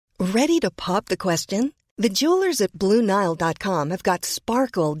Ready to pop the question? The jewelers at BlueNile.com have got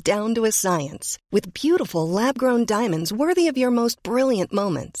sparkle down to a science with beautiful lab-grown diamonds worthy of your most brilliant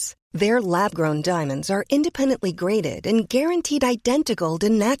moments. Their lab-grown diamonds are independently graded and guaranteed identical to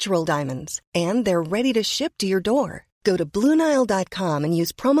natural diamonds, and they're ready to ship to your door. Go to BlueNile.com and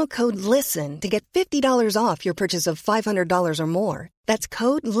use promo code LISTEN to get $50 off your purchase of $500 or more. That's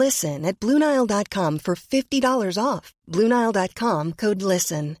code LISTEN at BlueNile.com for $50 off. BlueNile.com, code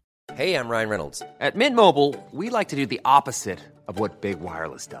LISTEN. Hey, I'm Ryan Reynolds. At Mint Mobile, we like to do the opposite of what Big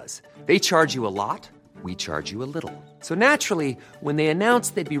Wireless does. They charge you a lot, we charge you a little. So naturally, when they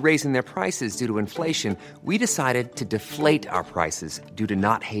announced they'd be raising their prices due to inflation, we decided to deflate our prices due to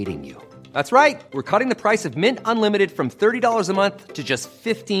not hating you. That's right. We're cutting the price of Mint Unlimited from $30 a month to just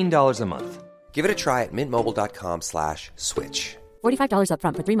 $15 a month. Give it a try at mintmobile.com/switch. $45 up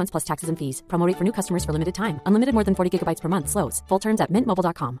front for 3 months plus taxes and fees. Promo rate for new customers for limited time. Unlimited more than 40 gigabytes per month. Slows full terms at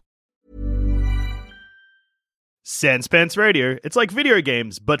mintmobile.com. Sanspants Radio. It's like video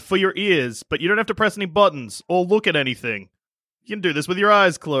games, but for your ears. But you don't have to press any buttons or look at anything. You can do this with your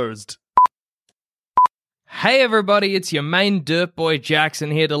eyes closed. Hey everybody, it's your main dirt boy Jackson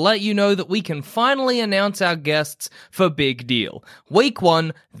here to let you know that we can finally announce our guests for Big Deal. Week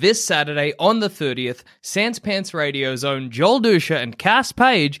 1, this Saturday on the 30th, Sanspants Radio's own Joel Dusha and Cass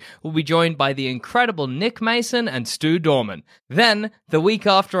Page will be joined by the incredible Nick Mason and Stu Dorman. Then, the week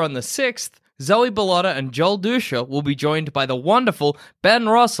after on the 6th, Zoe Bellotta and Joel Dusha will be joined by the wonderful Ben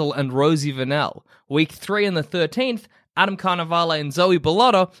Russell and Rosie Vanell. Week 3 and the 13th, Adam Carnivale and Zoe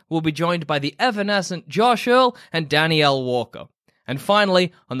Bellotta will be joined by the evanescent Josh Earl and Danielle Walker. And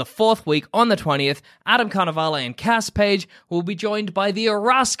finally, on the 4th week, on the 20th, Adam Carnivale and Cass Page will be joined by the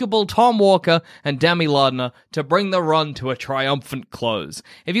irascible Tom Walker and Demi Lardner to bring the run to a triumphant close.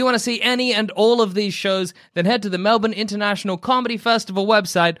 If you want to see any and all of these shows, then head to the Melbourne International Comedy Festival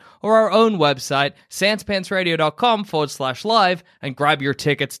website or our own website, sanspantsradio.com/live, and grab your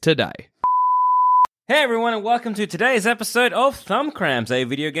tickets today. Hey everyone, and welcome to today's episode of Thumb Cramps, a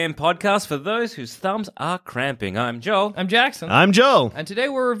video game podcast for those whose thumbs are cramping. I'm Joel. I'm Jackson. I'm Joel. And today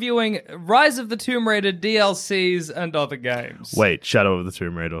we're reviewing Rise of the Tomb Raider DLCs and other games. Wait, Shadow of the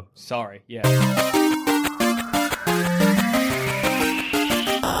Tomb Raider. Sorry, yeah.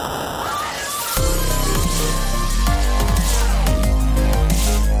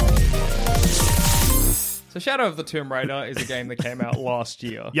 So Shadow of the Tomb Raider is a game that came out last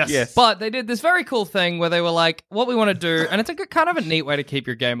year. Yes. But they did this very cool thing where they were like, what we want to do, and it's a kind of a neat way to keep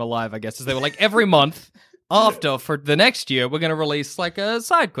your game alive, I guess, is they were like, every month after, for the next year, we're going to release like a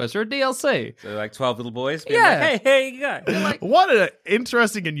side quest or a DLC. So like 12 little boys being Yeah. like, hey, you go. Like, What an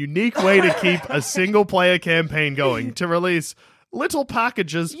interesting and unique way to keep a single-player campaign going, to release little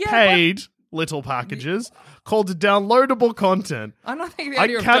packages, paid little packages, called downloadable content. I'm not thinking the I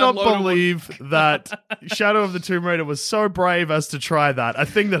idea of cannot downloadable- believe that Shadow of the Tomb Raider was so brave as to try that. A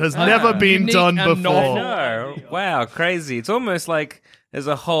thing that has never been Unique done and before. No, wow, crazy. It's almost like there's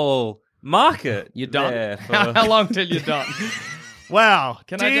a whole market. You're done. there for- How long till you're done? Wow.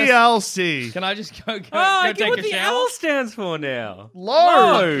 Can I DLC. Can I just go Oh, I go get take what a the shower? L stands for now.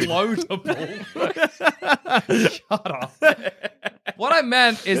 Load. Loadable. Shut up. What I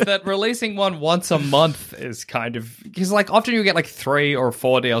meant is that releasing one once a month is kind of... Because like often you get like 3 or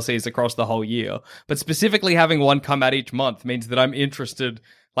 4 DLCs across the whole year. But specifically having one come out each month means that I'm interested...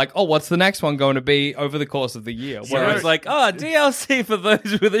 Like, oh, what's the next one going to be over the course of the year? Where it's like, DLC for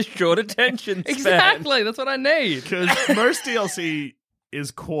those with a short attention span. Exactly, that's what I need. Because most DLC is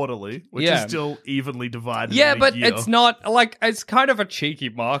quarterly, which is still evenly divided. Yeah, in a but year. it's not, like, it's kind of a cheeky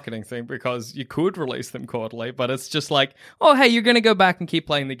marketing thing because you could release them quarterly, but it's just like, oh, hey, you're going to go back and keep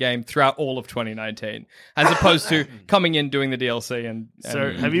playing the game throughout all of 2019, as opposed to coming in, doing the DLC and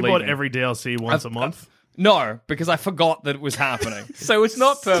So, have you leaving. bought every DLC once a month? No, because I forgot that it was happening. So it's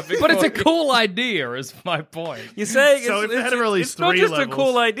not perfect. But it's a for you. cool idea, is my point. You're saying So if they had to release it's not 3 just levels. a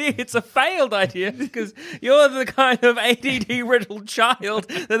cool idea, it's a failed idea because you're the kind of ADD-riddled child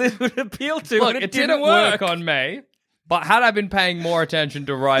that this would appeal to. Look, and it didn't didn't work on me. But had I been paying more attention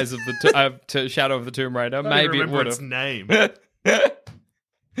to Rise of the to Shadow of the Tomb Raider, I don't maybe it remember would its have. name.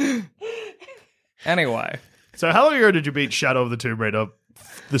 Anyway, So, how long ago did you beat Shadow of the Tomb Raider?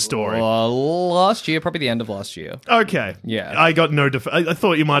 The story. last year, probably the end of last year. Okay. Yeah. I got no... I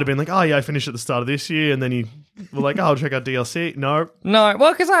thought you might have been like, oh, yeah, I finished at the start of this year, and then you were like, oh, I'll check out DLC. No. No,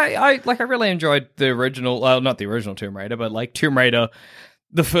 well, because I really enjoyed the original, well, not the original Tomb Raider, but like Tomb Raider,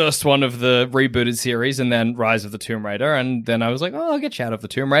 the first one of the rebooted series, and then Rise of the Tomb Raider, and then I was like, oh, I'll get Shadow of the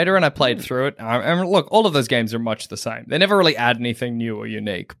Tomb Raider, and I played through it. And look, all of those games are much the same. They never really add anything new or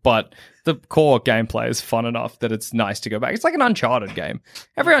unique, but the core gameplay is fun enough that it's nice to go back. It's like an Uncharted game.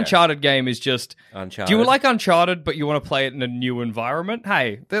 Every Uncharted game is just... Uncharted. Do you like Uncharted, but you want to play it in a new environment?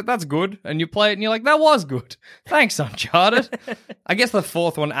 Hey, that's good. And you play it and you're like, that was good. Thanks, Uncharted. I guess the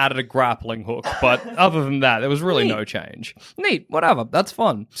fourth one added a grappling hook, but other than that, there was really no change. Neat, whatever. That's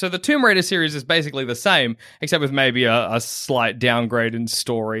fun. So the Tomb Raider series is basically the same, except with maybe a slight downgrade in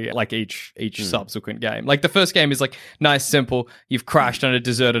story, like each subsequent game. Like the first game is like nice, simple. You've crashed on a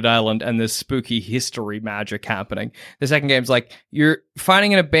deserted island and there's spooky history magic happening. The second game's like you're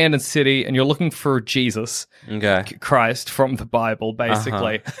finding an abandoned city and you're looking for Jesus, Christ from the Bible,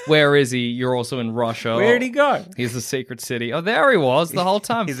 basically. Where is he? You're also in Russia. Where'd he go? He's the secret city. Oh, there he was the whole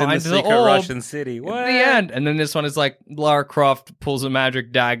time. He's Find in the secret orb. Russian city. What? At the end. And then this one is like Lara Croft pulls a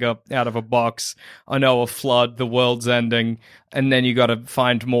magic dagger out of a box. I know a flood. The world's ending. And then you got to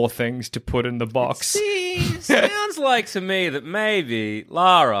find more things to put in the box. Sounds like to me that maybe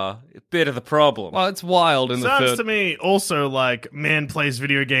Lara is a bit of the problem. Well, it's wild in the Sounds third. to me also like man plays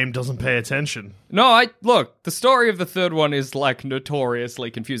video game, doesn't pay attention. No, look, the story of the third one is like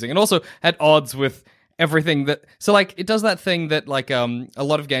notoriously confusing and also at odds with everything that, so like it does that thing that like a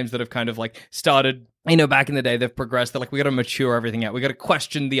lot of games that have kind of like started, you know, back in the day they've progressed. They're like, we got to mature everything out. We got to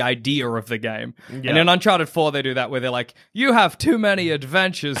question the idea of the game. Yeah. And in Uncharted 4 they do that where they're like, you have too many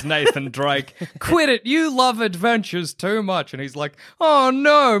adventures, Nathan Drake. Quit it. You love adventures too much. And he's like, oh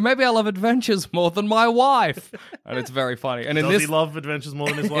no, maybe I love adventures more than my wife. And it's very funny. And in Does this, he love adventures more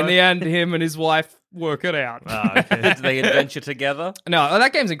than his wife? in the end, him and his wife work it out. Do they adventure together? No,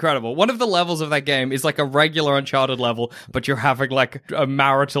 that game's incredible. One of the levels of that game is like a regular Uncharted level, but you're having like a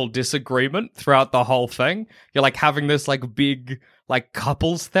marital disagreement throughout the whole thing. You're like having this like big like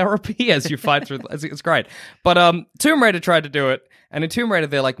couples therapy as you fight through. It's great. But Tomb Raider tried to do it, and in Tomb Raider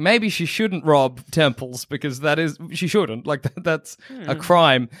they're like, maybe she shouldn't rob temples because she shouldn't. Like that's a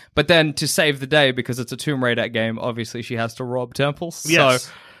crime. But then to save the day, because it's a Tomb Raider game, obviously she has to rob temples. Yes.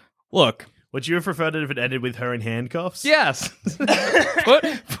 So look. Would you have preferred it if it ended with her in handcuffs? Yes.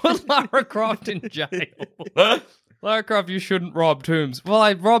 put Lara Croft in jail. Lara Croft, you shouldn't rob tombs. Well,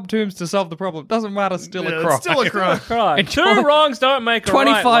 I robbed tombs to solve the problem. Doesn't matter, still a crime. It's still a crime. Two wrongs don't make a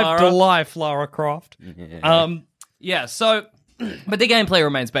 25 right, Lara. to life, Lara Croft. So... But the gameplay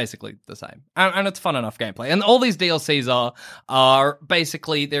remains basically the same. And it's fun enough gameplay. And all these DLCs are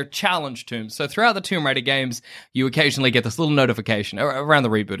basically, they're challenge tombs. So throughout the Tomb Raider games, you occasionally get this little notification around the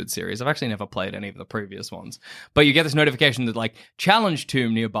rebooted series. I've actually never played any of the previous ones. But you get this notification that like, challenge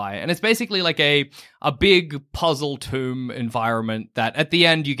tomb nearby. And it's basically like a big puzzle tomb environment that at the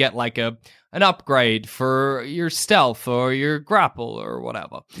end you get like an upgrade for your stealth or your grapple or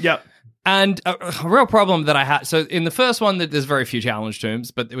whatever. Yep. And a real problem that I had, so in the first one, there's very few challenge tombs,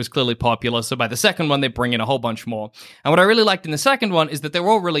 but it was clearly popular. So by the second one, they bring in a whole bunch more. And what I really liked in the second one is that they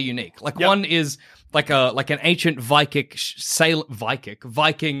were all really unique. Like one is like an ancient Viking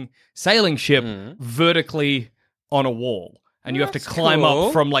sailing ship vertically on a wall, and you have to climb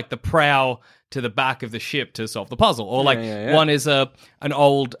up from like the prow to the back of the ship to solve the puzzle. Or one is an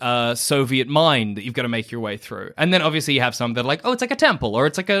old Soviet mine that you've got to make your way through. And then obviously you have some that are like, oh, it's like a temple or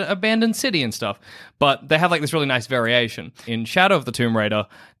it's like an abandoned city and stuff. But they have like this really nice variation. In Shadow of the Tomb Raider,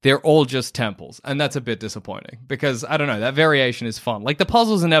 they're all just temples. And that's a bit disappointing because, I don't know, that variation is fun. Like the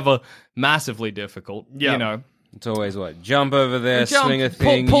puzzles are never massively difficult, you know. It's always what? Jump over there, swing a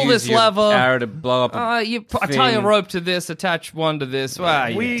thing, pull use this your lever. arrow to blow up tie a rope to this, attach one to this.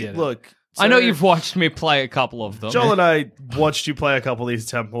 Well, you did it. Look... I know you've watched me play a couple of them. Joel and I watched you play a couple of these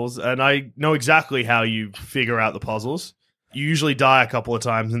temples, and I know exactly how you figure out the puzzles. You usually die a couple of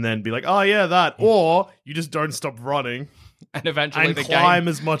times and then be like, oh yeah, that. Or you just don't stop running. And eventually and the climb game,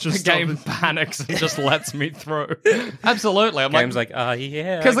 as much as the game panics and just lets me through. Absolutely. I'm Game's like, oh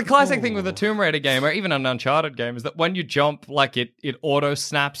yeah. Because the classic thing with a Tomb Raider game, or even an Uncharted game, is that when you jump, like it auto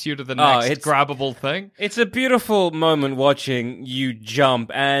snaps you to the next grabbable thing. It's a beautiful moment watching you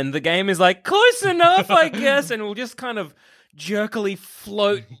jump, and the game is like, close enough, I guess, and we'll just kind of jerkily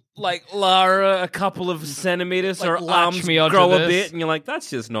float like Lara a couple of centimeters, like, or arms grow a bit, and you're like, that's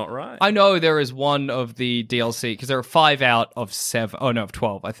just not right. I know there is one of the DLC, because there are 5 out of 7, of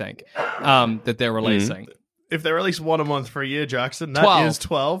 12, I think, that they're releasing. If they release one a month for a year, Jackson, that 12. is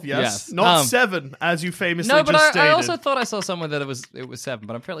 12, yes. Yes. Not 7, as you famously no, but just stated. I also thought I saw somewhere that it was 7,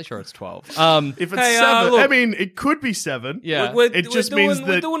 but I'm fairly sure it's 12. If it's 7, look, I mean, it could be 7. Yeah. It just means that...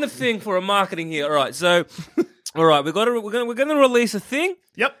 We're doing a thing for a marketing here. All right, so... All right, we're gonna release a thing.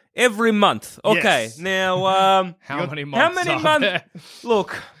 Yep. Every month. Okay. Yes. Now, how many months? How many months?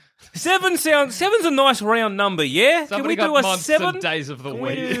 Look, Seven's a nice round number, yeah? Somebody Can we got do a months 7? and days of the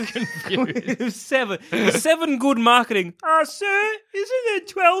week. Can we do 7? 7 good marketing. Sir, isn't there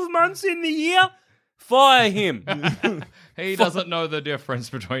 12 months in the year? Fire him. He doesn't know the difference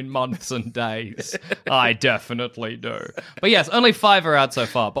between months and days. I definitely do. But yes, only 5 are out so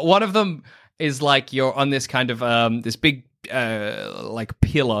far. But one of them is like you're on this kind of this big like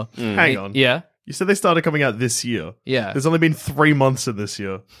pillar. Hang on. Yeah. You said they started coming out this year. Yeah. There's only been 3 months in this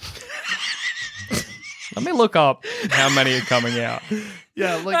year. Let me look up how many are coming out.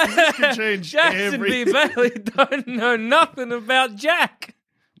 Yeah, like this can change Jackson B. every... Bailey don't know nothing about Jack.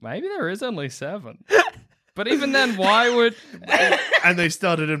 Maybe there is only 7. But even then, why would... And they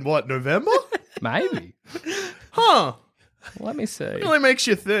started in what, November? Maybe. Huh. Let me see. Really makes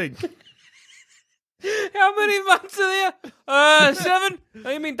you think. How many months are there? 7?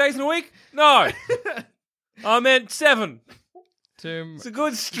 Oh, you mean days in a week? No. I meant 7. It's a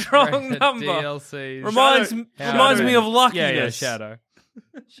good, strong number. DLCs. Reminds me of luckiness. Yeah, Shadow.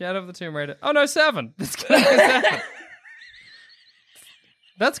 Shadow of the Tomb Raider. Oh, no, 7. It's going to be 7.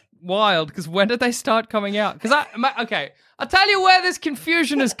 That's wild, because when did they start coming out? Because okay, I'll tell you where this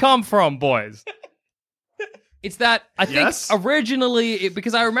confusion has come from, boys. It's that I think originally,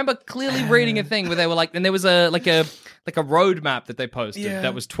 because I remember clearly reading a thing where they were like, and there was a roadmap that they posted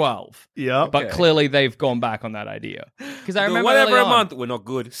that was 12. Yeah, but clearly they've gone back on that idea. Because I remember whatever early a on, month, we're not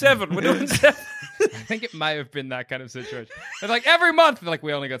good. 7, we're doing 7. I think it may have been that kind of situation. It's like every month, they're like,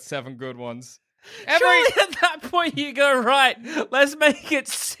 we only got 7 good ones. Surely at that point you go, right, let's make it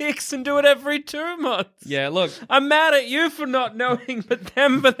 6 and do it every 2 months. Yeah, look. I'm mad at you for not knowing, but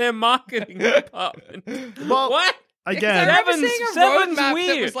them for their marketing department. Well, what? Again, Seven's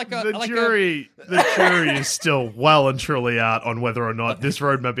weird. Was like the jury is still well and truly out on whether or not this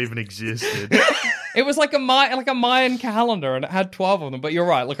roadmap even existed. It was like a Mayan calendar, and it had 12 of them. But you're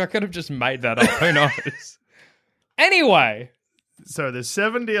right. Look, I could have just made that up. Who knows? Anyway. So there's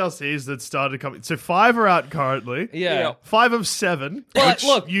 7 DLCs that started coming. So 5 are out currently. Yeah. 5 of 7. But which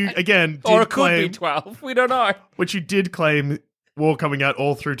look, you again did Or it could claim, be 12. We don't know. which you did claim were coming out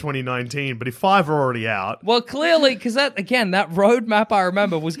all through 2019. But if 5 are already out, Well, clearly, because that roadmap I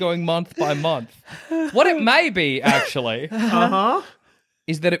remember was going month by month. What it may be, actually,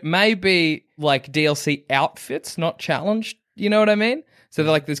 is that it may be like DLC outfits, not challenged. You know what I mean? So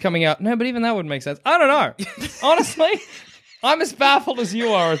they're like, this coming out. No, but even that would make sense. I don't know. Honestly, I'm as baffled as you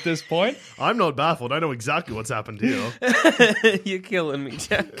are at this point. I'm not baffled. I know exactly what's happened here. You're killing me,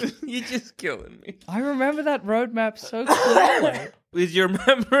 Jack. You're just killing me. I remember that roadmap so clearly. Did you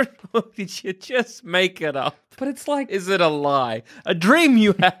remember it, or did you just make it up? But it's like... Is it a lie? A dream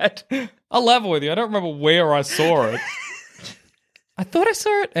you had? I'll level with you. I don't remember where I saw it. I thought I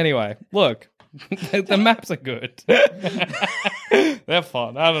saw it. Anyway, look. The maps are good. They're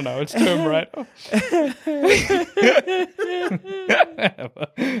fun. I don't know. It's Tomb Raider.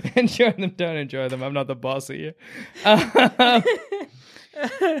 Enjoy them, don't enjoy them. I'm not the boss of you.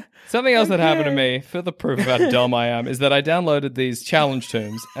 Something else that happened to me, for the proof of how dumb I am, is that I downloaded these challenge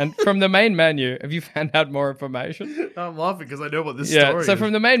tombs, and from the main menu, have you found out more information? I'm laughing because I know what this story is. So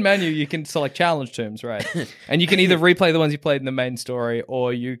from the main menu, you can select challenge tombs, right? And you can either replay the ones you played in the main story,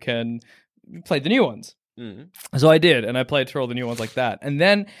 or you can play the new ones. So I did, and I played through all the new ones like that. And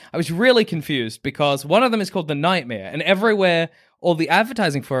then I was really confused because one of them is called The Nightmare, and everywhere, all the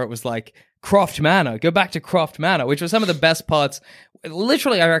advertising for it was like, Croft Manor, go back to Croft Manor, which was some of the best parts.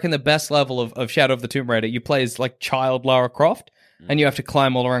 Literally, I reckon the best level of Shadow of the Tomb Raider. You play as like child Lara Croft, and you have to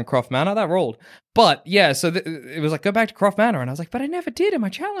climb all around Croft Manor. That ruled. But yeah, so it was like, go back to Croft Manor, and I was like, but I never did in my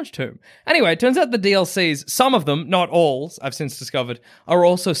challenge tomb. Anyway, it turns out the DLCs, some of them, not all, I've since discovered, are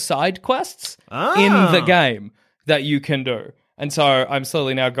also side quests in the game that you can do. And so I'm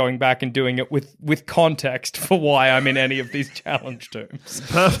slowly now going back and doing it with context for why I'm in any of these challenge tombs.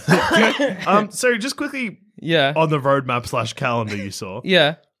 Perfect. So just quickly, Yeah. on the roadmap / calendar you saw,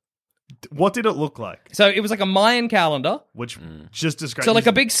 Yeah. what did it look like? So it was like a Mayan calendar. Which just describe. So like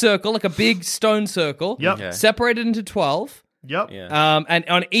a big circle, like a big stone circle. Yep. Okay. Separated into 12. Yep. Yeah. And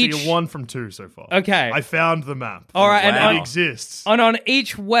on each... So you're 1 from 2 so far. Okay. I found the map. All right, Wow. and It exists. on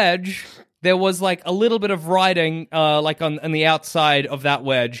each wedge, there was like a little bit of writing, like on the outside of that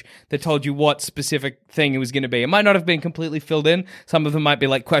wedge that told you what specific thing it was going to be. It might not have been completely filled in. Some of them might be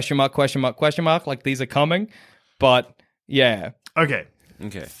like question mark, like these are coming. But yeah, Okay.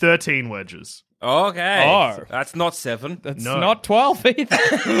 13 wedges. Okay. Oh. That's not 7. that's No. not 12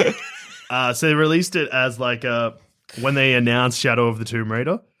 either. So they released it as like when they announced Shadow of the Tomb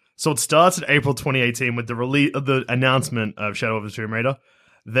Raider. So it starts in April 2018 with the announcement of Shadow of the Tomb Raider.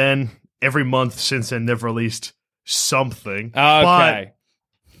 Then every month since then they've released something. Okay.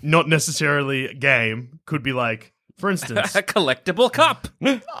 not necessarily a game, could be like, for instance, A collectible cup.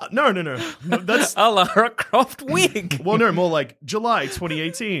 no, that's A Lara Croft wig. well, no, more like July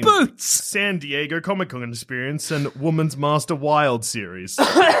 2018, Boots. San Diego Comic-Con experience and Woman's Master Wild series.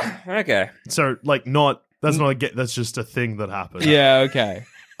 Okay. So, like, that's not a get. That's just a thing that happened. Yeah, okay.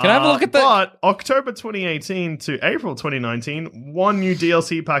 Can I have a look at the... But October 2018 to April 2019, one new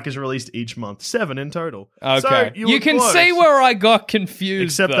DLC pack is released each month, 7 in total. Okay. So you were can close. see where I got confused,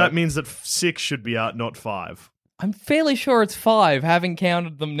 Except though. that means that 6 should be out, not 5. I'm fairly sure it's 5, having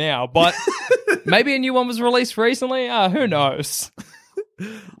counted them now, but maybe a new one was released recently? Who knows?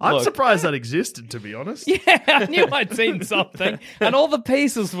 I'm Look. surprised that existed, to be honest. Yeah, I knew I'd seen something, and all the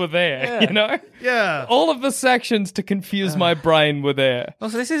pieces were there, you know? Yeah. All of the sections to confuse my brain were there.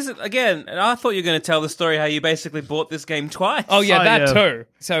 Also, this is, again, and I thought you were going to tell the story how you basically bought this game twice. Oh, yeah, Oh, that yeah. too.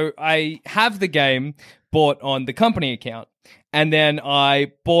 So I have the game bought on the company account, and then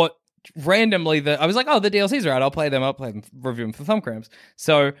I bought randomly I was like, oh, the DLCs are out. I'll play them, review them for Thumb Cramps.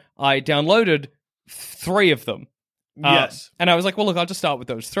 So I downloaded 3 of them. Yes. And I was like, well, look, I'll just start with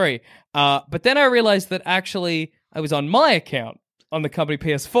those 3. But then I realized that actually I was on my account on the company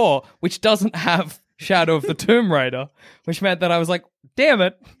PS4, which doesn't have Shadow of the Tomb Raider, which meant that I was like, damn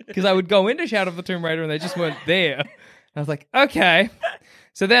it, because I would go into Shadow of the Tomb Raider and they just weren't there. And I was like, okay.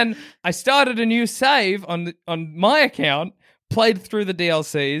 So then I started a new save on my account, played through the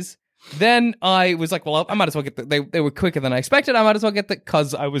DLCs. Then I was like, well, I might as well get they were quicker than I expected. I might as well get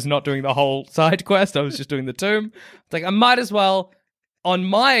because I was not doing the whole side quest. I was just doing the tomb. It's like, I might as well, on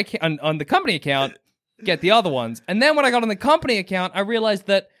my account, on the company account, get the other ones. And then when I got on the company account, I realized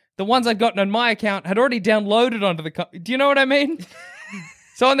that the ones I'd gotten on my account had already downloaded onto the do you know what I mean?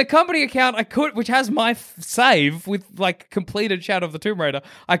 So on the company account, I could, which has my save with like completed Shadow of the Tomb Raider,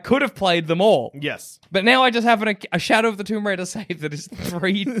 I could have played them all. Yes. But now I just have a Shadow of the Tomb Raider save that is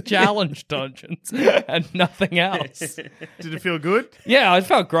 3 challenge dungeons and nothing else. Did it feel good? Yeah, it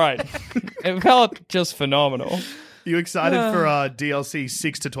felt great. It felt just phenomenal. You excited for DLC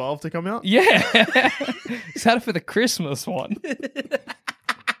 6 to 12 to come out? Yeah. Excited for the Christmas one.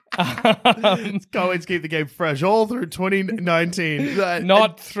 Can't wait to keep the game fresh all through 2019.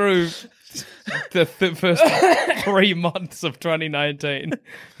 Not through the first 3 months of 2019.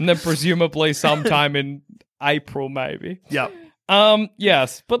 And then presumably sometime in April, maybe. Yep.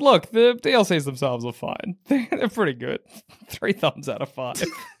 Yes. But look, the DLCs themselves are fine. They're pretty good. 3 thumbs out of 5.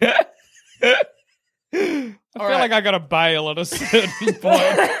 I feel like I gotta bail at a certain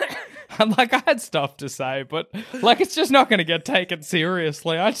point. I'm like, I had stuff to say, but like, it's just not going to get taken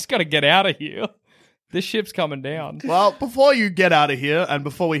seriously. I just got to get out of here. This ship's coming down. Well, before you get out of here and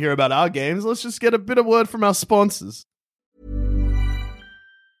before we hear about our games, let's just get a bit of word from our sponsors.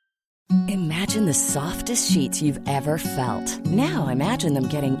 Imagine the softest sheets you've ever felt. Now imagine them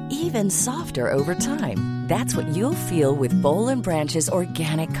getting even softer over time. That's what you'll feel with Boll & Branch's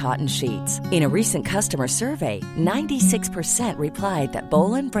organic cotton sheets. In a recent customer survey, 96% replied that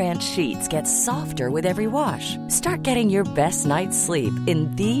Boll & Branch sheets get softer with every wash. Start getting your best night's sleep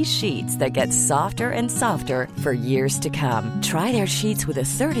in these sheets that get softer and softer for years to come. Try their sheets with a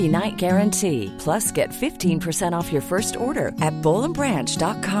 30-night guarantee. Plus, get 15% off your first order at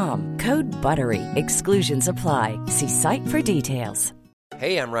bollandbranch.com. Code BUTTERY. Exclusions apply. See site for details.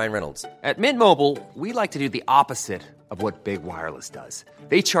 Hey, I'm Ryan Reynolds. At Mint Mobile, we like to do the opposite of what Big Wireless does.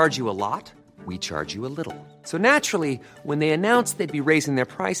 They charge you a lot, we charge you a little. So naturally, when they announced they'd be raising their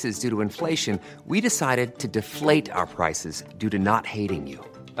prices due to inflation, we decided to deflate our prices due to not hating you.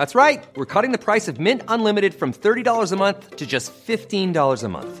 That's right. We're cutting the price of Mint Unlimited from $30 a month to just $15 a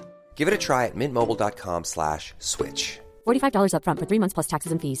month. Give it a try at mintmobile.com/switch. $45 up front for 3 months plus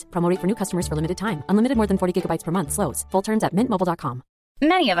taxes and fees. Promo rate for new customers for limited time. Unlimited more than 40 gigabytes per month slows. Full terms at mintmobile.com.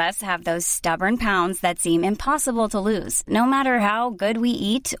 Many of us have those stubborn pounds that seem impossible to lose, no matter how good we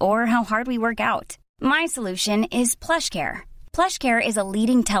eat or how hard we work out. My solution is PlushCare. PlushCare is a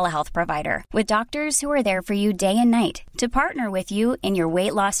leading telehealth provider with doctors who are there for you day and night to partner with you in your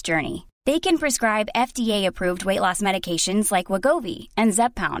weight loss journey. They can prescribe FDA-approved weight loss medications like Wegovy and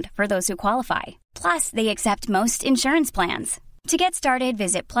Zepbound for those who qualify. Plus, they accept most insurance plans. To get started,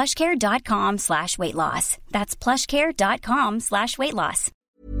 visit plushcare.com/weightloss. That's plushcare.com/weightloss.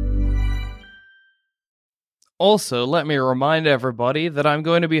 Also, let me remind everybody that I'm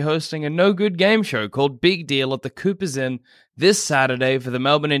going to be hosting a no-good game show called Big Deal at the Coopers Inn this Saturday for the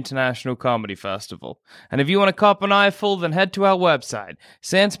Melbourne International Comedy Festival. And if you want to cop an eyeful, then head to our website,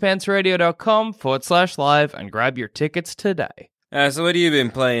 sanspantsradio.com/live, and grab your tickets today. So what have you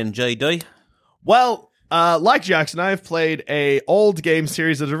been playing, JD? Well, like Jackson, I have played a old game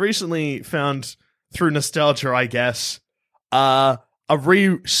series that I've recently found through nostalgia, I guess. a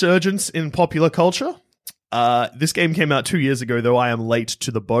resurgence in popular culture. This game came out 2 years ago, though I am late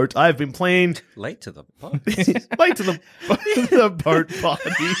to the boat. I have been playing... Late to the party. late to the boat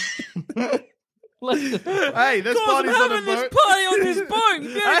party. Hey, this party's on a boat. This party on this boat.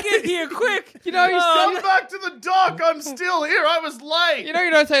 You better get here quick. You know, Come back to the dock. I'm still here. I was late. you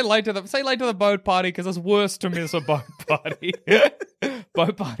don't say late to the boat party because it's worse to miss a boat party.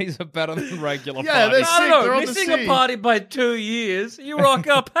 Boat parties are better than regular Yeah, parties. I don't know. They're on the Missing sea. a party by 2 years. You rock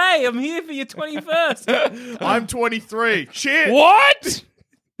up. Hey, I'm here for your 21st. I'm 23. Shit. What?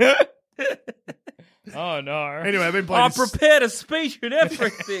 Oh no. Anyway, I've been playing I this- prepared a speech and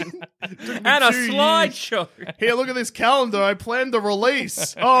everything. and a 2 years. slideshow. Here, look at this calendar. I planned the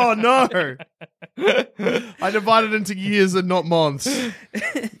release. Oh, no. I divided into years and not months.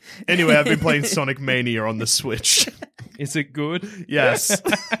 Anyway, I've been playing Sonic Mania on the Switch. Is it good? Yes.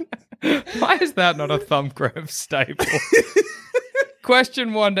 Why is that not a thumb grab staple?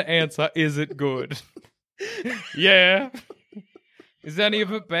 Question 1 to answer, is it good? Yeah. Is any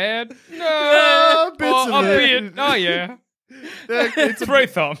of it bad? No. Bits Oh, of a it. bit. Oh, yeah. It's 3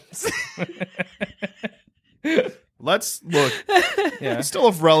 thumbs. Let's look. Yeah. It's still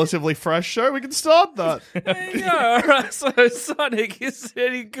a relatively fresh show. We can start that. There you go. All right, so Sonic, is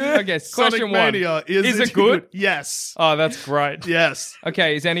any good? Okay, Sonic question 1. Mania. Is it good? Yes. Oh, that's great. Yes.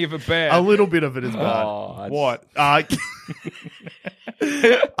 Okay, is any of it bad? A little bit of it is bad. Oh, What?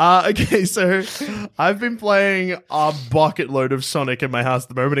 Okay, so I've been playing a bucket load of Sonic in my house at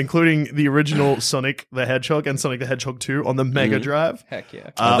the moment, including the original Sonic the Hedgehog and Sonic the Hedgehog 2 on the Mega Drive. Heck yeah.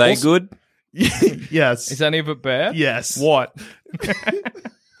 Are they also- good? Yes. Is any of it bad? Yes. What?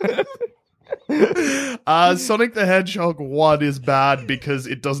 Sonic the Hedgehog 1 is bad because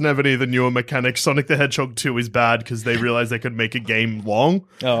it doesn't have any of the newer mechanics. Sonic the Hedgehog 2 is bad because they realized they could make a game long.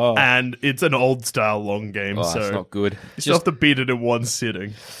 Oh. And it's an old style long game, Oh, so that's not good. you still have to beat it in one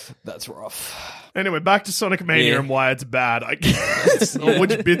sitting. That's rough. Anyway, back to Sonic Mania Yeah. and why it's bad, I guess. Or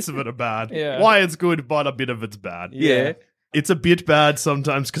which bits of it are bad. Yeah. Why it's good, but a bit of it's bad. Yeah. It's a bit bad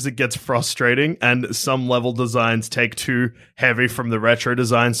sometimes because it gets frustrating, and some level designs take too heavy from the retro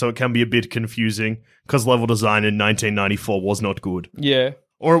design, so it can be a bit confusing because level design in 1994 was not good. Yeah.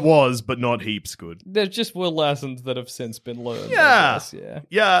 Or it was, but not heaps good. There just were lessons that have since been learned. I Yeah. guess, yeah.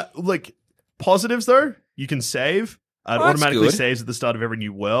 Yeah, like positives though, you can save. It Oh, that's automatically good. saves at the start of every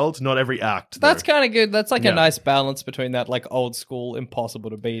new world, not every act. Though. That's kind of good. That's like Yeah. a nice balance between that like old school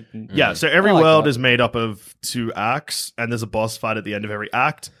impossible to beat. And, Yeah, so every I like world that. is made up of 2 acts, and there's a boss fight at the end of every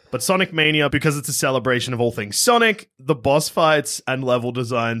act. But Sonic Mania, because it's a celebration of all things Sonic, the boss fights and level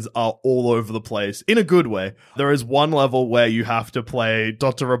designs are all over the place, in a good way. There is one level where you have to play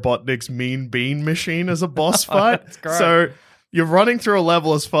Dr. Robotnik's Mean Bean Machine as a boss fight. That's great. So you're running through a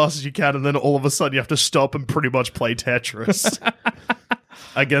level as fast as you can, and then all of a sudden you have to stop and pretty much play Tetris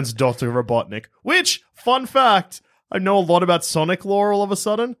against Dr. Robotnik. Which, fun fact, I know a lot about Sonic lore all of a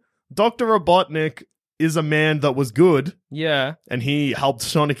sudden. Dr. Robotnik is a man that was good, Yeah. and he helped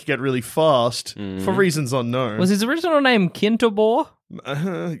Sonic get really fast for reasons unknown. Was his original name Kintobor?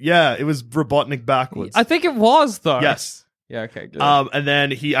 Yeah, it was Robotnik backwards. I think it was, though. Yes. Yeah, okay, good. And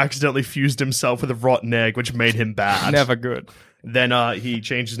then he accidentally fused himself with a rotten egg, which made him bad. Never good. Then he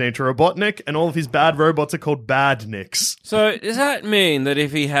changed his name to Robotnik, and all of his bad robots are called Badniks. So does that mean that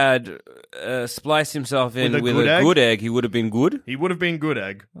if he had spliced himself in With with a a good good egg? egg, he would have been good? He would have been good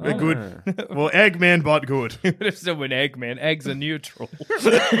egg. A good, well, Eggman, but good. But if still an egg, man. Eggs are neutral.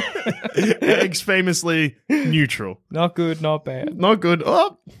 Eggs famously neutral. Not good, not bad. Not good.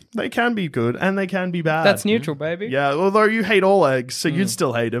 Oh, they can be good and they can be bad. That's neutral, baby. Yeah, although you hate all eggs, so you'd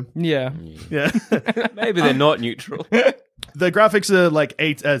still hate them. Yeah. Yeah. Maybe they're not neutral. The graphics are like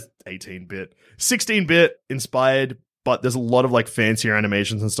 18-bit, 16-bit inspired, but there's a lot of like fancier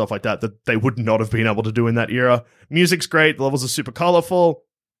animations and stuff like that that they would not have been able to do in that era. Music's great. The levels are super colorful.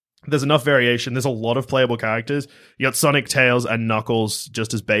 There's enough variation. There's a lot of playable characters. You got Sonic, Tails, and Knuckles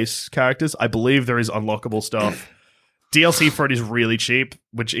just as base characters. I believe there is unlockable stuff. DLC for it is really cheap,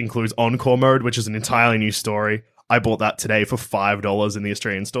 which includes Encore Mode, which is an entirely new story. I bought that today for $5 in the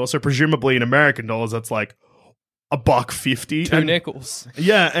Australian store. So presumably in American dollars, that's like $1.50. 2 And- nickels.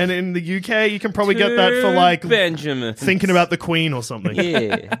 Yeah, and in the UK, you can probably get that for like Benjamin. thinking about the Queen or something.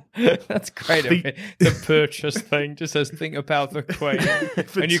 Yeah. That's great. The purchase thing just says think about the Queen.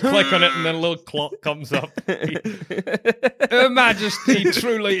 And you click on it and then a little clock comes up. Her Majesty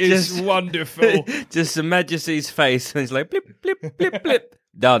truly is wonderful. Just Her Majesty's face, and he's like blip blip blip blip.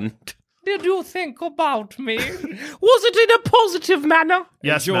 Done. did you think about me? Was it in a positive manner?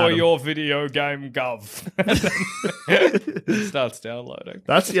 Yes, Enjoy madam. your video game, gov. It starts downloading.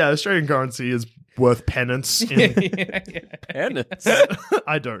 That's Australian currency is worth penance. In, Penance.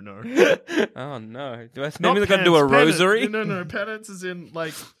 I don't know. Oh no! Do I Not maybe they're gonna do a penance, rosary? No. Penance is in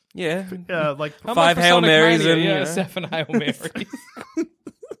like Yeah. like How much 5 for Hail Sonic Marys Mania? and, yeah, you know. 7 Hail Marys.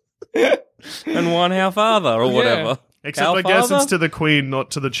 And 1 Hail Father or Yeah. whatever. Except Hail I guess Father? it's to the Queen,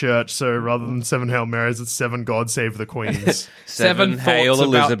 not to the Church. So rather than 7 Hail Marys, it's 7 God Save the Queens, Seven Hail thoughts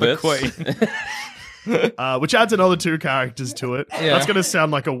about the Elizabeths. Queen. which adds another 2 characters to it. Yeah. That's going to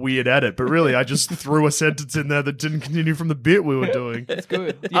sound like a weird edit, but really, I just threw a sentence in there that didn't continue from the bit we were doing. It's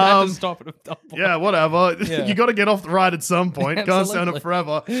good. You had Um, to stop it at some point. Yeah, whatever. Yeah. You got to get off the ride at some point. Can't stand Absolutely. it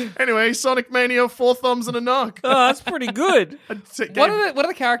forever. Anyway, Sonic Mania, 4 thumbs and a knock. Oh, that's pretty good. What are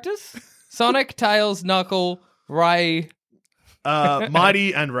the characters? Sonic, Tails, Knuckle, Ray.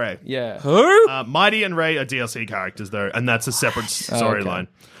 Mighty and Ray. Yeah. Who? Mighty and Ray are DLC characters, though, and that's a separate storyline.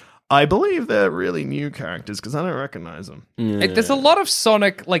 I believe they're really new characters because I don't recognize them. There's a lot of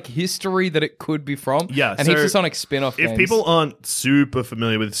Sonic history that it could be from. Yeah, and so heaps of Sonic spin-off If games. people aren't super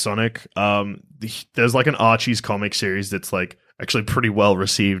familiar with Sonic, there's like an Archie's comic series that's like actually pretty well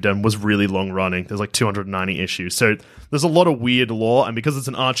received and was really long running. There's like 290 issues. So there's a lot of weird lore, and because it's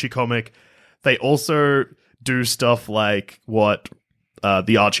an Archie comic, they also do stuff like what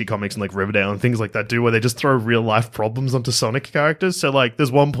the Archie comics and like Riverdale and things like that do, where they just throw real life problems onto Sonic characters. So like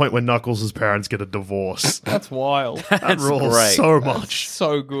there's one point where Knuckles' parents get a divorce. That's wild. That rules great. so much.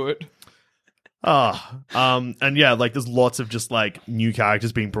 So good. And yeah, like there's lots of just like new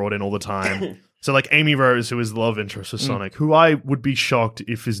characters being brought in all the time. So like Amy Rose, who is the love interest of Sonic, who I would be shocked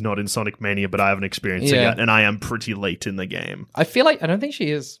if is not in Sonic Mania, but I haven't experienced it Yeah. yet, and I am pretty late in the game. I feel like I don't think she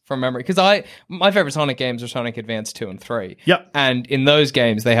is from memory because my favorite Sonic games are Sonic Advance 2 and 3. Yep. And in those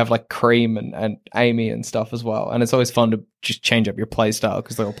games they have like Cream and Amy and stuff as well, and it's always fun to just change up your play style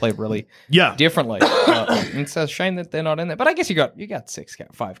because they all play really Yeah. differently. It's a shame that they're not in there, but I guess you got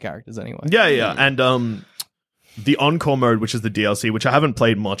 5 characters anyway. Yeah. And the Encore mode, which is the DLC, which I haven't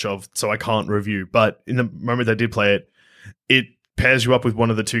played much of, so I can't review, but in the moment I did play it, it pairs you up with one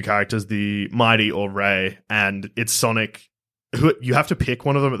of the 2 characters, the Mighty or Ray, and it's Sonic. Who you have to pick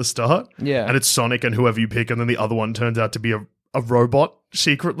one of them at the start. Yeah. And it's Sonic and whoever you pick, and then the other one turns out to be a robot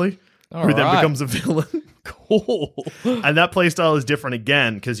secretly, All who then right. becomes a villain. Cool. And that playstyle is different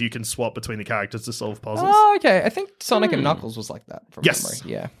again because you can swap between the characters to solve puzzles. Oh, okay. I think Sonic and Knuckles was like that from Yes.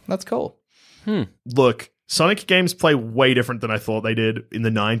 memory. Yeah, that's cool. Look, Sonic games play way different than I thought they did in the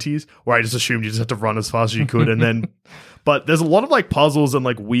 90s, where I just assumed you just had to run as fast as you could, and then... But there's a lot of like puzzles and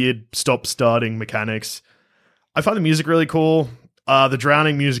like weird stop-starting mechanics. I find the music really cool. The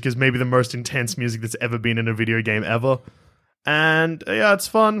drowning music is maybe the most intense music that's ever been in a video game ever. And yeah, it's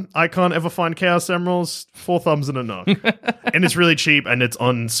fun. I can't ever find Chaos Emeralds. 4 thumbs and a knock. And it's really cheap, and it's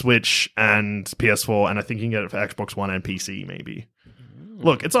on Switch and PS4, and I think you can get it for Xbox One and PC maybe.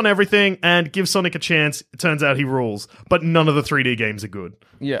 Look, it's on everything, and give Sonic a chance. It turns out he rules, but none of the 3D games are good.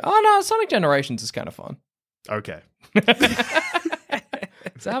 Yeah. Oh no, Sonic Generations is kind of fun. Okay.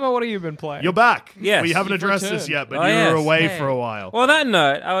 So, Hammer, what have you been playing? You're back. Yes. We haven't You've addressed returned. this yet, but Oh, you were yes. away Hey. for a while. Well, on that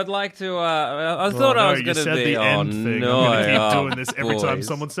note, I would like to. I thought no, I was you going to said be. the Oh end thing. no! I'm going to keep Oh, doing this every time boys.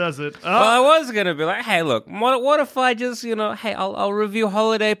 someone says it. Well, I was going to be like, hey, look, what if I just, hey, I'll review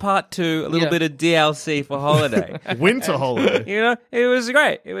Holiday Part 2, a little Yeah. bit of DLC for Holiday. Winter Holiday. It was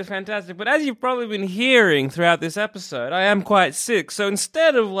great. It was fantastic. But as you've probably been hearing throughout this episode, I am quite sick. So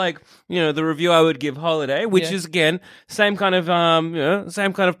instead of the review I would give Holiday, which Yeah. is again same kind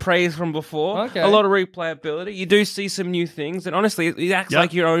of praise from before. Okay. A lot of replayability. You do see some new things, and honestly, it acts Yep.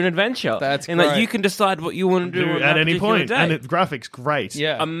 like your own adventure. That's and that great. you can decide what you want to do on at that any particular point. day. And the graphics, great.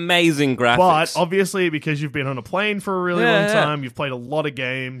 Yeah. Amazing graphics. But obviously, because you've been on a plane for a really long Yeah. time, you've played a lot of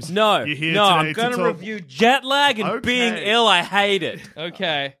games. No, You're here no, today I'm going to to talk review jet lag and Okay. being ill. I hate it.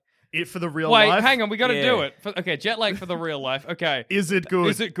 Okay. it for the real Wait, life. hang on. We got to Yeah. do it. Okay, jet lag for the real life. Okay. Is it good?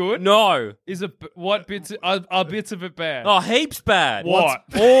 Is it good? No. Is it what bits are bits of it bad? Oh, heaps bad. What?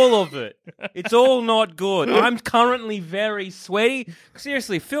 All of it. It's all not good. I'm currently very sweaty.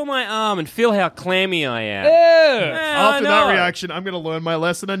 Seriously, feel my arm and feel how clammy I am. Ew. Yeah, I After that know. reaction, I'm going to learn my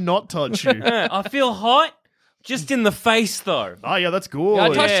lesson and not touch you. Yeah, I feel hot, just in the face though. Oh, yeah, that's good. I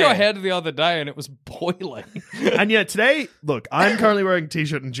touched Yeah. your head the other day and it was boiling. And yet today, look, I'm currently wearing a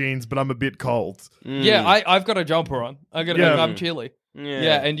t-shirt and jeans, but I'm a bit cold. Yeah, I've got a jumper on. Yeah. I'm chilly.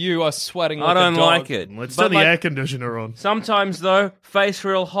 Yeah, and you are sweating like I don't a dog. like it. Let's But turn the like, air conditioner on. sometimes though, face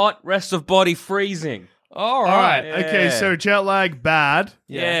real hot, rest of body freezing. All All right. right. Okay, Yeah. so jet lag, bad.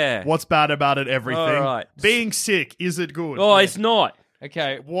 Yeah. What's bad about it? Everything. All right. Being sick, is it good? Oh, it's not.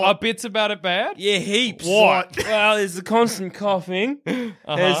 Okay, What? are bits about it bad? Yeah, heaps. What? Well, there's the constant coughing.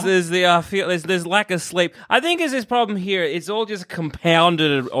 There's the there's lack of sleep. I think there's this problem here. It's all just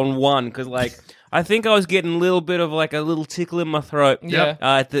compounded on one because like I think I was getting a little bit of like a little tickle in my throat. Yeah.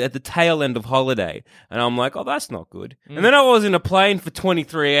 At the tail end of holiday, and I'm like, oh, that's not good. And then I was in a plane for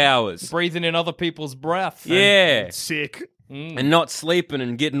 23 hours. Breathing in other people's breath. Yeah, Sick. and not sleeping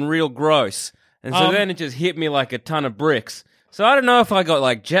and getting real gross. And so then it just hit me like a ton of bricks. So I don't know if I got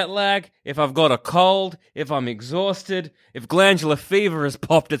like jet lag, if I've got a cold, if I'm exhausted, if glandular fever has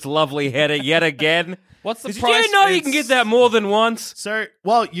popped its lovely head yet again. What's the 'Cause price? Did you know you can get that more than once? So,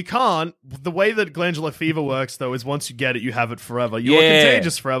 well, you can't. The way that glandular fever works, though, is once you get it, you have it forever. You're Yeah.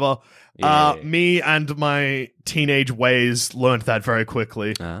 contagious forever. Yeah. Me and my teenage ways learned that very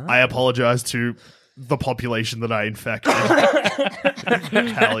quickly. I apologize to the population that I infected.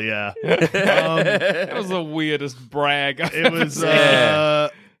 Hell yeah. That was the weirdest brag. It was,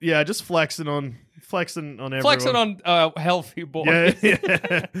 just flexing on everyone. Flexing on healthy boys.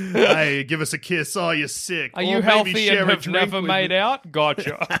 Yeah. Hey, give us a kiss. Oh, you're sick. Are Or you maybe healthy share and a have drink never with made me. out?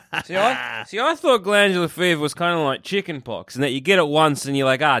 Gotcha. See, I thought glandular fever was kind of like chicken pox, and that you get it once and you're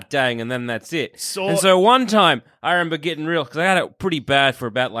like, dang, and then that's it. And so one time, I remember getting real, because I had it pretty bad for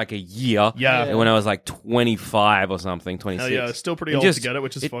about like a year. Yeah. When I was like 25 or something, 26. Hell yeah, it's still pretty And old to get it,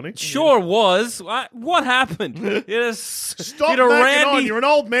 which is funny. It sure was. What happened? You just Stop did a backing on. Randy, You're an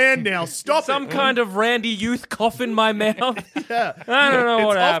old man now. Stop some it. kind of Randy Youth cough in my mouth. Yeah. I don't know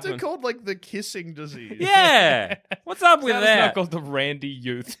what It's often happened. called like the kissing disease. Yeah. What's up with That is not that? called the Randy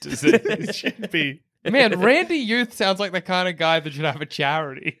Youth disease. It should be. Man, Randy Youth sounds like the kind of guy that should have a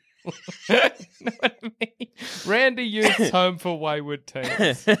charity. You know what I mean? Randy Youth's Home for Wayward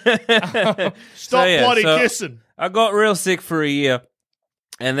Teens. Stop bloody kissing. I got real sick for a year.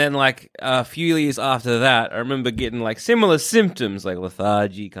 And then, like, a few years after that, I remember getting, like, similar symptoms, like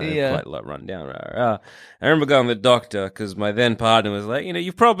lethargy, kind of quite like run down. I remember going to the doctor because my then partner was like,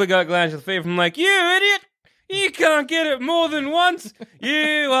 you've probably got glandular fever. I'm like, you idiot! You can't get it more than once.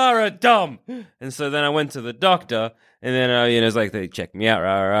 You are a dumb. And so then I went to the doctor, and then it's like they checked me out.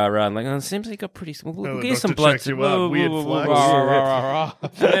 I'm like, it seems like you got pretty. We'll the get you some doctor blood. checks you out. Weird flags.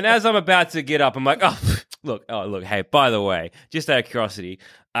 And then as I'm about to get up, I'm like, look, hey, by the way, just out of curiosity,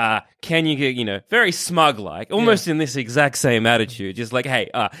 can you get, very smug like, almost in this exact same attitude, just like,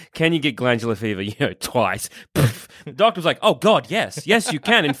 hey, can you get glandular fever, twice? The doctor was like, oh God, yes, you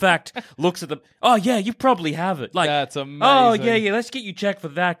can. In fact, looks at them, oh yeah, you probably have it. Like, That's amazing. oh yeah, let's get you checked for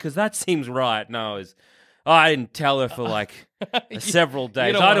that because that seems right. No, I didn't tell her for like several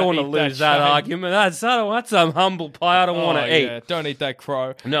days. don't I don't wanna want to eat lose that that shame. argument. That's some humble pie I don't want to eat. Yeah. Don't eat that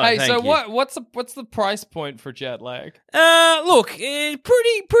crow. No, hey, thank so you. what's the price point for jet lag? Look, pretty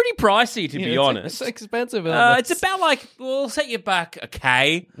pricey to be honest. It's expensive. It's about like we'll set you back a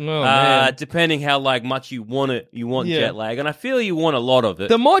K, man. depending how like much you want it. You want jet lag, and I feel you want a lot of it.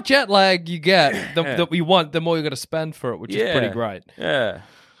 the more jet lag you get, the you want, the more you're going to spend for it, which is pretty great. Yeah.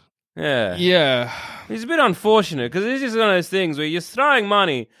 Yeah. It's a bit unfortunate because it's just one of those things where you're throwing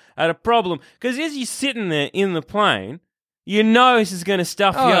money at a problem. Because as you're sitting there in the plane, this is going to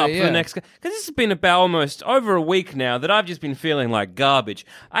stuff you up for the next. Because this has been about almost over a week now that I've just been feeling like garbage.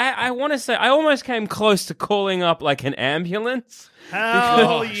 I want to say I almost came close to calling up like an ambulance.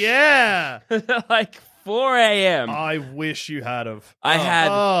 Hell yeah. Like 4 a.m. I wish you had of. I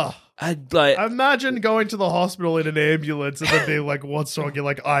had. I'd like. Imagine going to the hospital in an ambulance and then being like, what's wrong? You're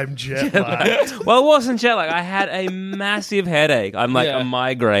like, I'm jet lagged. Well, it wasn't jet lag. I had a massive headache. I'm like a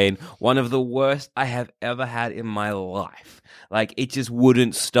migraine, one of the worst I have ever had in my life. Like, it just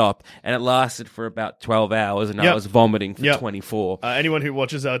wouldn't stop. And it lasted for about 12 hours, and I was vomiting for 24. Anyone who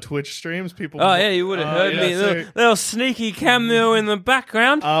watches our Twitch streams, people... Oh, yeah, you would have heard me. Little sneaky cameo in the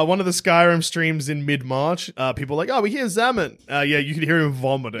background. One of the Skyrim streams in mid-March, people were like, we hear Zaman. You could hear him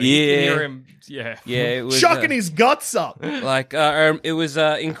vomiting. Yeah. Hear him, Yeah, it was... Chucking his guts up. It was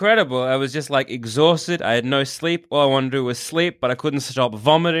incredible. I was just, exhausted. I had no sleep. All I wanted to do was sleep, but I couldn't stop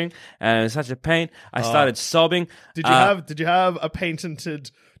vomiting, and it was such a pain. I started sobbing. Did you have a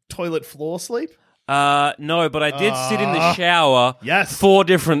patented toilet floor sleep? No, but I did sit in the shower. Yes. 4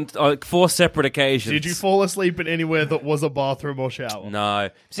 separate occasions. Did you fall asleep in anywhere that was a bathroom or shower? No.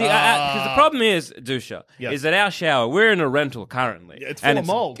 See, because the problem is, Dusha, is that our shower, we're in a rental currently. Yeah, it's full of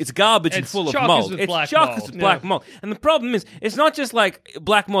mold. It's garbage and It's full of chockers mold. with It's black chockers mold. with black mold. And the problem is, it's not just like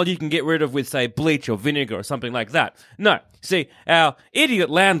black mold you can get rid of with, say, bleach or vinegar or something like that. No. See, our idiot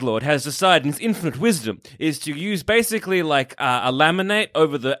landlord has decided, in his infinite wisdom, is to use basically a laminate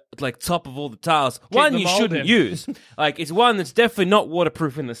over the top of all the tiles one the you mold shouldn't in. use. Like, it's one that's definitely not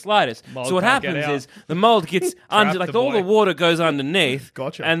waterproof in the slightest. Mold So what can't get happens out. is the mold gets under, Trap like the all the boy. water goes underneath,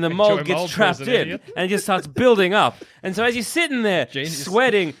 Gotcha. and the Enjoy mold mold gets trapped prison, in, idiot. and it just starts building up. And so as you're sitting there Genius.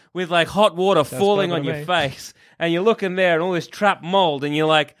 sweating with like hot water falling clever on to your me. face, and you're looking there and all this trapped mold, and you're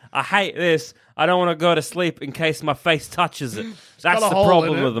like, I hate this. I don't want to go to sleep in case my face touches it. That's got a the hole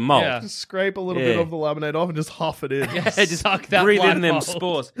problem in it. with the mold. Yeah. Just scrape a little bit Yeah. of the laminate off and just huff it in. Just Suck that breathe black in them mold.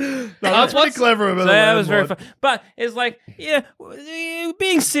 spores. No, that's pretty clever about So the that was very landlord. fun. But it's like, yeah,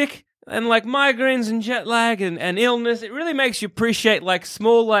 being sick and like migraines and jet lag and illness, it really makes you appreciate like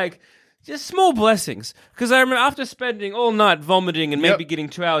small, like, just small blessings. Because I remember after spending all night vomiting and maybe Yep. getting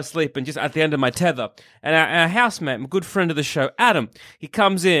 2 hours sleep and just at the end of my tether, and our housemate, my good friend of the show, Adam, he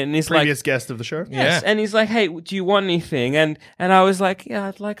comes in and he's Previous like, guest of the show. yes, and he's like, "Hey, do you want anything?" And I was like, "Yeah,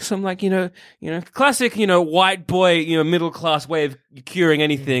 I'd like some, like, you know, classic, white boy, middle class way of curing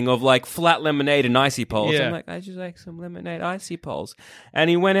anything of like flat lemonade and icy poles." Yeah. I'm like, "I just like some lemonade icy poles," and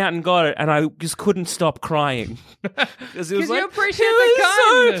he went out and got it, and I just couldn't stop crying because it was 'Cause like, you appreciate "It the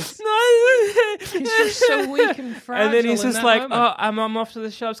was kindness." So, He's just so weak and fragile. and then he's in just that like, moment. "Oh, I'm off to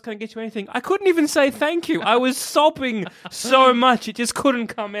the shops. Can I get you anything?" I couldn't even say thank you. I was sobbing so much it just couldn't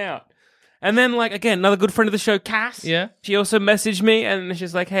come out. And then, like, again, another good friend of the show, Cass. Yeah. She also messaged me, and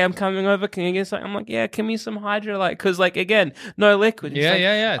she's like, "Hey, I'm coming over. Can you get something?" I'm like, "Yeah, give me some Hydrolyte." Because, like, again, no liquid. She's Yeah, like,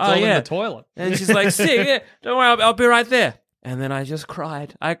 yeah. It's "Oh, all yeah." in the toilet. And she's like, "See, yeah, don't worry, I'll be right there." And then I just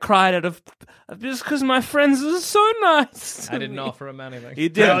cried. I cried out of just because my friends are so nice. I didn't offer him anything. You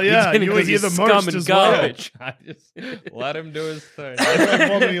did. Hell yeah, you were here the most as well. garbage. I just let him do his thing. It's like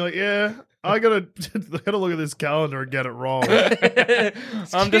vomiting, you're like, yeah, I gotta look at this calendar and get it wrong.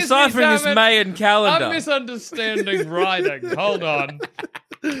 I'm me, deciphering this Simon. Mayan calendar. I'm misunderstanding writing. Hold on.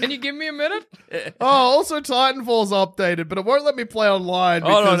 Can you give me a minute? Oh, also Titanfall's updated, but it won't let me play online Oh,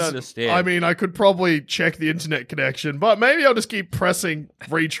 I because don't understand. I mean, I could probably check the internet connection, but maybe I'll just keep pressing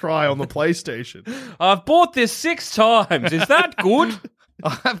retry on the PlayStation. I've bought this 6 times. Is that good?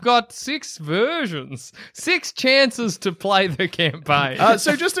 I've got 6 versions, 6 chances to play the campaign.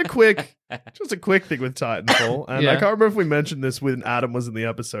 So just a quick thing with Titanfall, and I Yeah. can't remember if we mentioned this when Adam was in the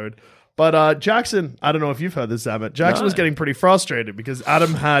episode, but Jackson, I don't know if you've heard this, Amit. Jackson was getting pretty frustrated because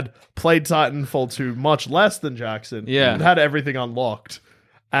Adam had played Titanfall 2 much less than Jackson, Yeah. and had everything unlocked,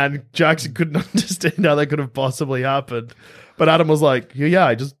 and Jackson couldn't understand how that could have possibly happened. But Adam was like, "Yeah,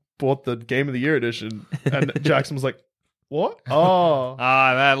 I just bought the Game of the Year edition," and Jackson was like, "What? Oh."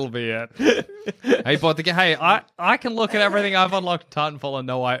 That'll be it. Hey, bought the game. Hey, I can look at everything I've unlocked in Titanfall and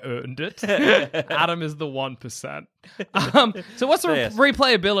know I earned it. Adam is the 1%. So what's the Yes.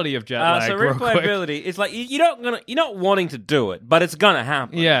 replayability of jet lag? So real quick? replayability, it's like you're not wanting to do it, but it's gonna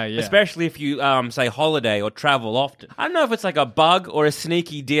happen. Yeah, yeah. Especially if you say holiday or travel often. I don't know if it's like a bug or a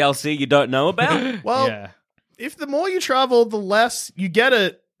sneaky DLC you don't know about. Well, Yeah. if the more you travel, the less you get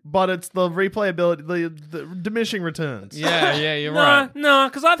it, but it's the replayability, the diminishing returns. Yeah, you're right. No,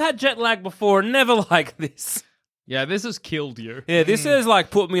 because I've had jet lag before, never like this. Yeah, this has killed you. Yeah, this has like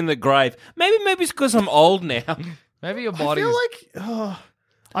put me in the grave. Maybe it's because I'm old now. Maybe your I body. feel like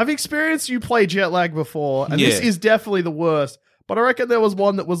I've experienced you play jet lag before, and this Yeah. is definitely the worst. But I reckon there was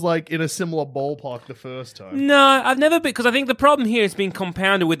one that was like in a similar ballpark the first time. No, I've never been, because I think the problem here is being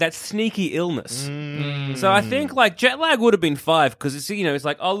compounded with that sneaky illness. So I think like jet lag would have been 5 because it's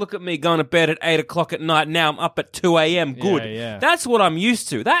like, oh, look at me going to bed at 8 o'clock at night. Now I'm up at 2 a.m. Good. Yeah. That's what I'm used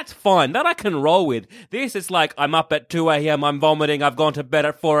to. That's fine. That I can roll with. This is like, I'm up at 2 a.m. I'm vomiting. I've gone to bed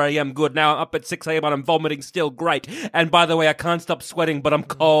at 4 a.m. Good. Now I'm up at 6 a.m. and I'm vomiting. Still great. And by the way, I can't stop sweating, but I'm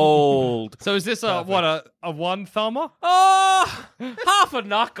cold. So is this a one thumber? Oh, half a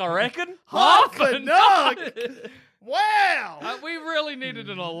knock, I reckon. Half a knock! Wow! We really needed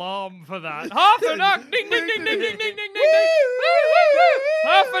an alarm for that. Half a knock! Ding, ding, ding, ding, ding, ding, ding, ding, ding. Woo, woo, woo.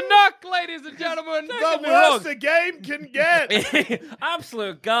 Half a knock, ladies and gentlemen. The me wrong. worst a game can get.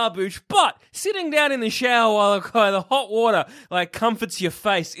 Absolute garbage. But sitting down in the shower while the hot water like comforts your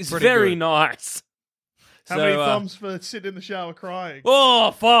face is Pretty very good. nice. How many thumbs for sitting in the shower crying?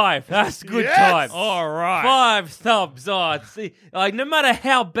 Oh, 5. That's good Yes! time. All right. 5 thumbs. Oh, see, like no matter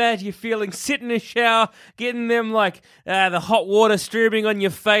how bad you're feeling, sit in the shower, getting them like the hot water streaming on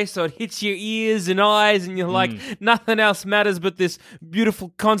your face, so it hits your ears and eyes, and you're like nothing else matters but this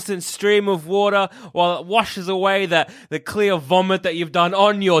beautiful constant stream of water, while it washes away the clear vomit that you've done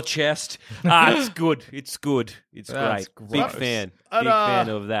on your chest. It's good. It's good. It's That's great. Big gross. fan. And, Big fan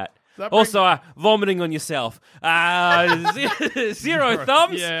of that. that brings- Also, vomiting on yourself. 0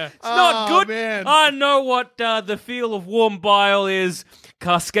 thumbs. Yeah. It's not Oh, good. man. I know what the feel of warm bile is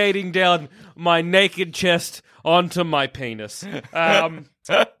cascading down my naked chest onto my penis.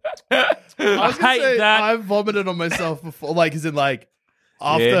 I was gonna hate say, that. I've vomited on myself before, like, as in, like,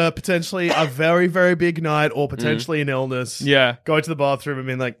 after potentially a very, very big night or potentially an illness. Yeah. Going to the bathroom and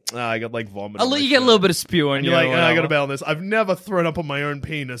being like, I got, like, vomit. You get a little bit of spew on And you. you're like, or I whatever. gotta bail on this. I've never thrown up on my own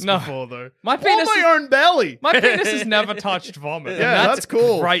penis No. before, though. My penis Or is- my own belly. My penis has never touched vomit. Yeah, and that's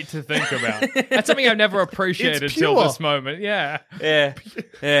cool. Great to think about. That's something I've never appreciated It's till pure. this moment. Yeah. Yeah.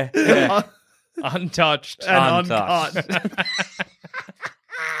 Untouched. And Untouched. uncut.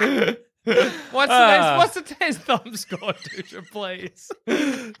 What's today's thumb score, Dusha, please?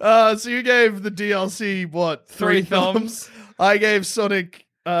 So you gave the DLC, what, 3 3 thumbs. I gave Sonic...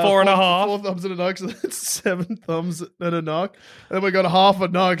 4.5. 4 thumbs and a knock, so that's 7 thumbs and a knock. And then we got a half a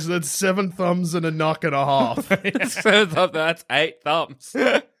knock, so that's 7 thumbs and a knock and a half. So that's 8 thumbs.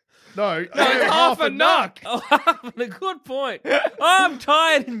 No, half a knock. Oh, a good point. I'm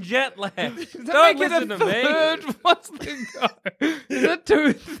tired and jet lagged. Don't Make it listen a to me. third. What's the go? Is it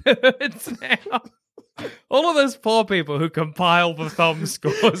 2/3 now? All of those poor people who compile the thumb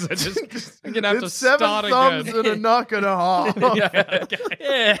scores are just going to have to It's 7 start thumbs again. and a knock and a half.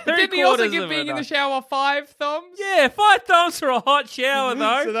 Yeah, Didn't he also 3/4 give of being a in the knock. shower 5 thumbs? Yeah, 5 thumbs for a hot shower,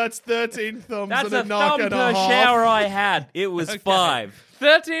 though. So that's 13 thumbs That's and a a knock thumb and per a half. shower I had. It was 5.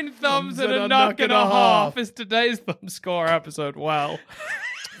 13 thumbs and a knock and a half is today's thumb score episode. Wow.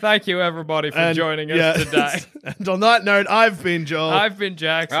 Thank you, everybody, for And, joining us yeah, today. And on that note, I've been Joel. I've been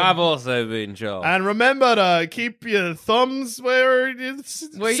Jackson. I've also been Joel. And remember to keep your thumbs where it's...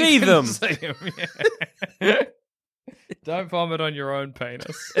 Where you See can them. see 'em, yeah. Don't vomit on your own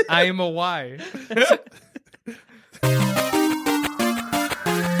penis. Aim away.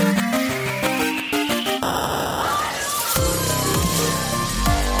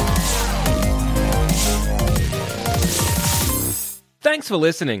 Thanks for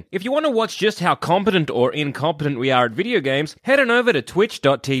listening. If you want to watch just how competent or incompetent we are at video games, head on over to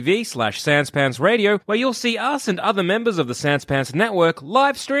twitch.tv/SansPantsRadio, where you'll see us and other members of the Sanspants Network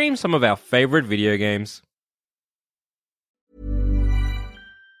live stream some of our favorite video games.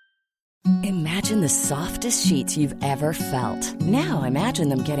 Imagine the softest sheets you've ever felt. Now imagine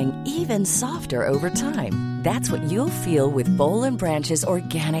them getting even softer over time. That's what you'll feel with Boll & Branch's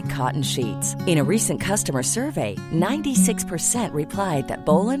organic cotton sheets. In a recent customer survey, 96% replied that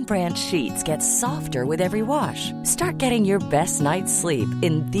Boll & Branch sheets get softer with every wash. Start getting your best night's sleep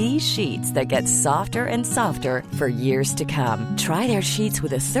in these sheets that get softer and softer for years to come. Try their sheets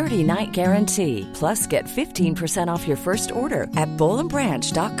with a 30-night guarantee. Plus, get 15% off your first order at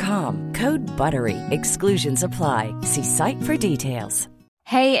bollandbranch.com. Code BUTTERY. Exclusions apply. See site for details.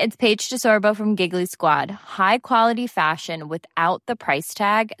 Hey, it's Paige DeSorbo from Giggly Squad. High quality fashion without the price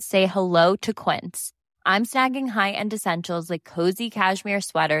tag. Say hello to Quince. I'm snagging high-end essentials like cozy cashmere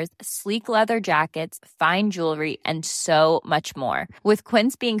sweaters, sleek leather jackets, fine jewelry, and so much more. With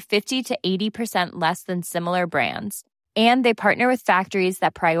Quince being 50 to 80% less than similar brands. And they partner with factories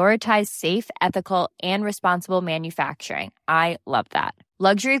that prioritize safe, ethical, and responsible manufacturing. I love that.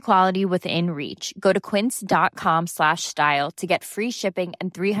 Luxury quality within reach. Go to quince.com/style to get free shipping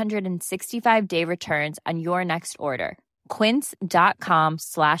and 365-day returns on your next order.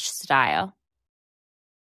 Quince.com/style.